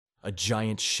a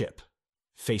giant ship,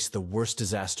 faced the worst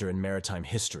disaster in maritime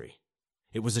history.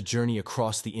 It was a journey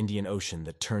across the Indian Ocean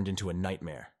that turned into a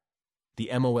nightmare. The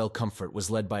MOL Comfort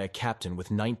was led by a captain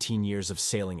with 19 years of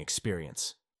sailing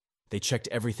experience. They checked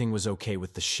everything was okay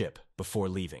with the ship before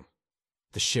leaving.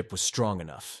 The ship was strong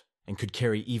enough and could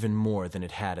carry even more than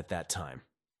it had at that time.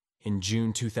 In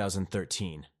June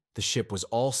 2013, the ship was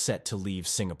all set to leave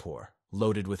Singapore,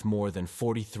 loaded with more than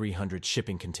 4,300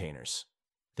 shipping containers.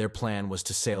 Their plan was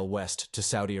to sail west to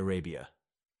Saudi Arabia.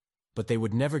 But they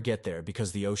would never get there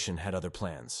because the ocean had other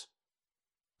plans.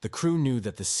 The crew knew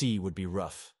that the sea would be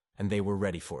rough, and they were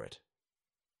ready for it.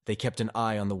 They kept an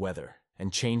eye on the weather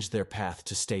and changed their path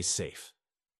to stay safe.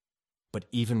 But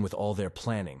even with all their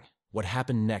planning, what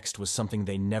happened next was something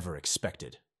they never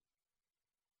expected.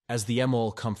 As the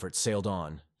MOL Comfort sailed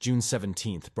on, June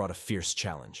 17th brought a fierce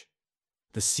challenge.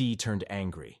 The sea turned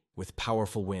angry, with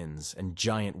powerful winds and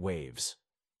giant waves.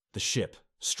 The ship,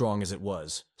 strong as it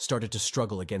was, started to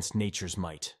struggle against nature's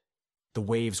might. The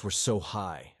waves were so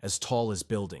high, as tall as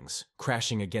buildings,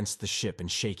 crashing against the ship and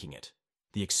shaking it.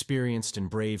 The experienced and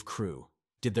brave crew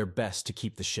did their best to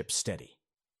keep the ship steady.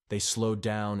 They slowed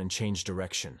down and changed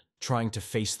direction, trying to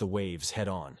face the waves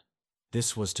head-on.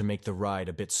 This was to make the ride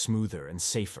a bit smoother and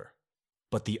safer.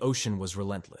 But the ocean was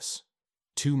relentless.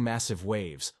 Two massive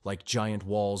waves, like giant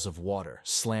walls of water,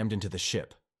 slammed into the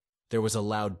ship. There was a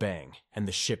loud bang, and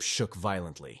the ship shook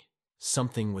violently.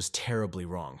 Something was terribly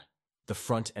wrong. The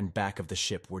front and back of the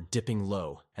ship were dipping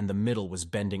low, and the middle was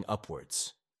bending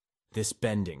upwards. This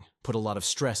bending put a lot of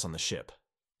stress on the ship.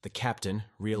 The captain,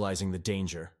 realizing the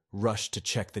danger, rushed to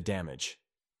check the damage.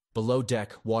 Below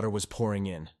deck, water was pouring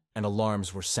in, and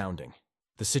alarms were sounding.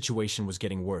 The situation was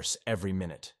getting worse every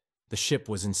minute. The ship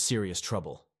was in serious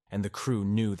trouble, and the crew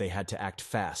knew they had to act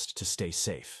fast to stay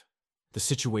safe. The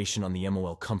situation on the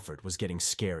MOL Comfort was getting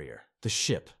scarier. The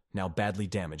ship, now badly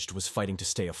damaged, was fighting to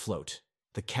stay afloat.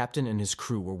 The captain and his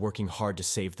crew were working hard to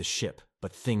save the ship,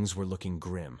 but things were looking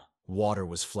grim. Water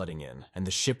was flooding in, and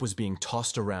the ship was being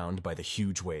tossed around by the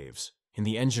huge waves. In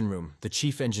the engine room, the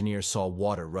chief engineer saw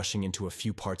water rushing into a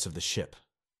few parts of the ship.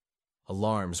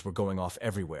 Alarms were going off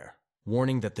everywhere,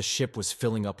 warning that the ship was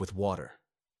filling up with water.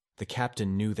 The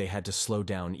captain knew they had to slow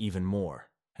down even more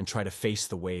and try to face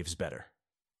the waves better.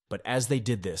 But as they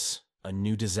did this, a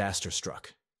new disaster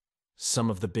struck. Some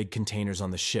of the big containers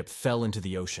on the ship fell into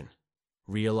the ocean.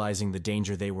 Realizing the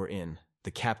danger they were in,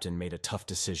 the captain made a tough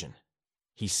decision.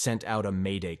 He sent out a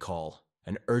mayday call,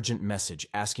 an urgent message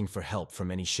asking for help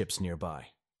from any ships nearby.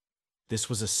 This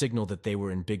was a signal that they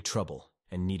were in big trouble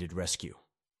and needed rescue.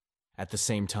 At the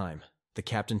same time, the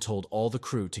captain told all the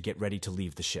crew to get ready to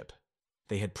leave the ship.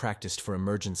 They had practiced for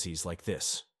emergencies like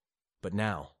this, but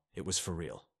now it was for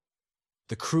real.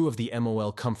 The crew of the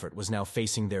MOL Comfort was now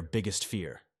facing their biggest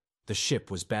fear. The ship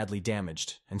was badly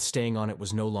damaged, and staying on it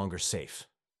was no longer safe.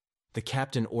 The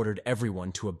captain ordered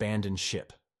everyone to abandon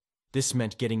ship. This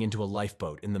meant getting into a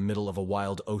lifeboat in the middle of a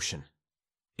wild ocean.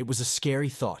 It was a scary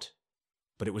thought,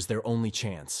 but it was their only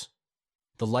chance.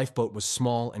 The lifeboat was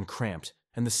small and cramped,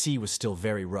 and the sea was still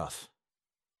very rough.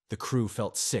 The crew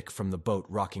felt sick from the boat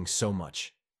rocking so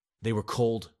much. They were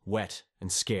cold, wet, and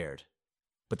scared.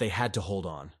 But they had to hold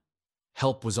on.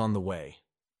 Help was on the way,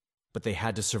 but they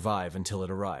had to survive until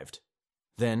it arrived.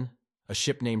 Then, a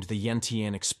ship named the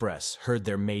Yantian Express heard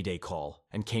their mayday call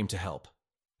and came to help.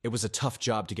 It was a tough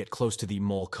job to get close to the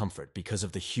MOL Comfort because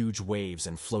of the huge waves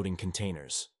and floating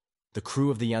containers. The crew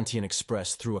of the Yantian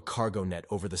Express threw a cargo net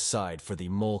over the side for the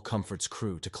MOL Comfort's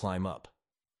crew to climb up.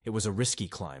 It was a risky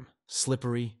climb,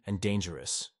 slippery and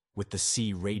dangerous, with the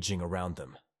sea raging around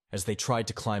them. As they tried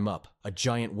to climb up, a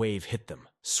giant wave hit them,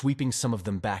 sweeping some of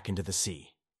them back into the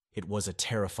sea. It was a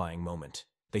terrifying moment.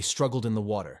 They struggled in the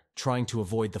water, trying to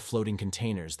avoid the floating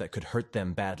containers that could hurt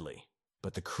them badly.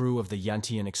 But the crew of the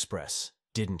Yantian Express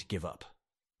didn't give up.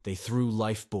 They threw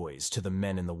life buoys to the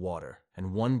men in the water,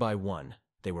 and one by one,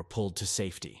 they were pulled to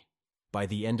safety. By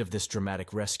the end of this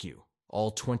dramatic rescue,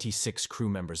 all 26 crew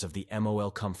members of the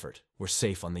MOL Comfort were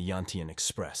safe on the Yantian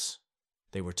Express.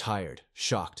 They were tired,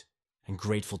 shocked, and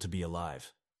grateful to be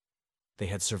alive. They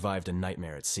had survived a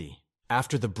nightmare at sea.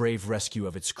 After the brave rescue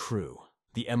of its crew,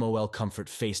 the MOL Comfort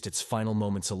faced its final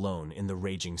moments alone in the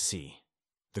raging sea.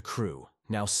 The crew,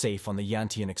 now safe on the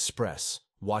Yantian Express,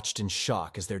 watched in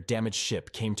shock as their damaged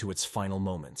ship came to its final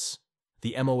moments.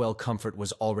 The MOL Comfort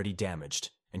was already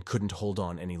damaged and couldn't hold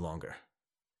on any longer.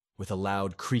 With a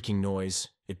loud creaking noise,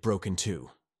 it broke in two.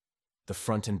 The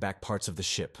front and back parts of the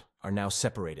ship are now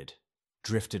separated,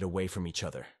 drifted away from each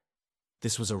other.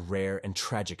 This was a rare and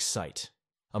tragic sight,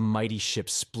 a mighty ship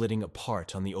splitting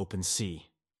apart on the open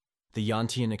sea. The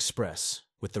Yantian Express,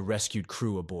 with the rescued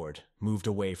crew aboard, moved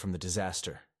away from the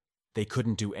disaster. They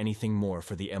couldn't do anything more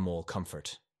for the MOL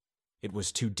Comfort. It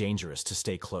was too dangerous to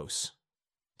stay close.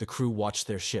 The crew watched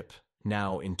their ship,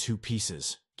 now in two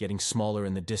pieces, getting smaller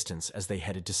in the distance as they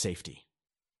headed to safety.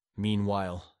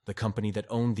 Meanwhile, the company that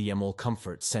owned the MOL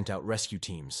Comfort sent out rescue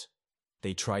teams.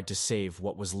 They tried to save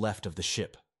what was left of the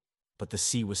ship, but the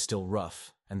sea was still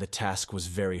rough, and the task was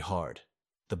very hard.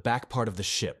 The back part of the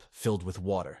ship, filled with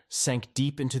water, sank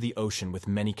deep into the ocean with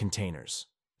many containers.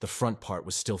 The front part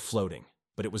was still floating,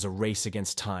 but it was a race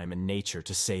against time and nature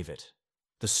to save it.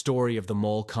 The story of the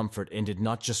MOL Comfort ended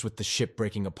not just with the ship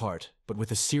breaking apart, but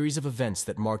with a series of events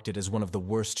that marked it as one of the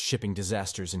worst shipping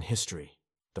disasters in history.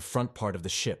 The front part of the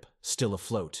ship, still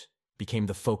afloat, became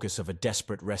the focus of a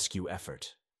desperate rescue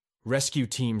effort. Rescue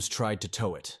teams tried to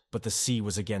tow it, but the sea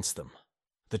was against them.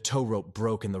 The tow rope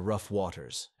broke in the rough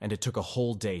waters, and it took a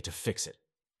whole day to fix it.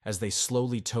 As they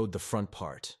slowly towed the front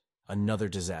part, another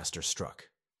disaster struck.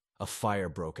 A fire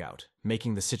broke out,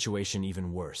 making the situation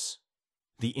even worse.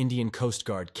 The Indian Coast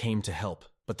Guard came to help,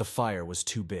 but the fire was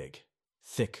too big.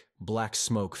 Thick, black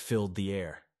smoke filled the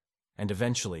air, and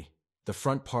eventually, the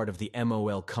front part of the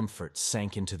MOL Comfort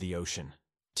sank into the ocean,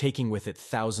 taking with it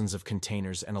thousands of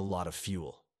containers and a lot of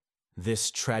fuel. This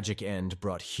tragic end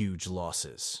brought huge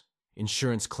losses.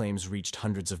 Insurance claims reached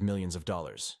hundreds of millions of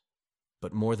dollars.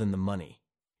 But more than the money,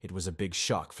 it was a big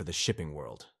shock for the shipping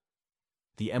world.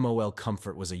 The MOL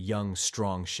Comfort was a young,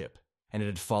 strong ship, and it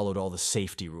had followed all the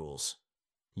safety rules.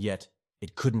 Yet,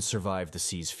 it couldn't survive the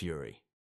sea's fury.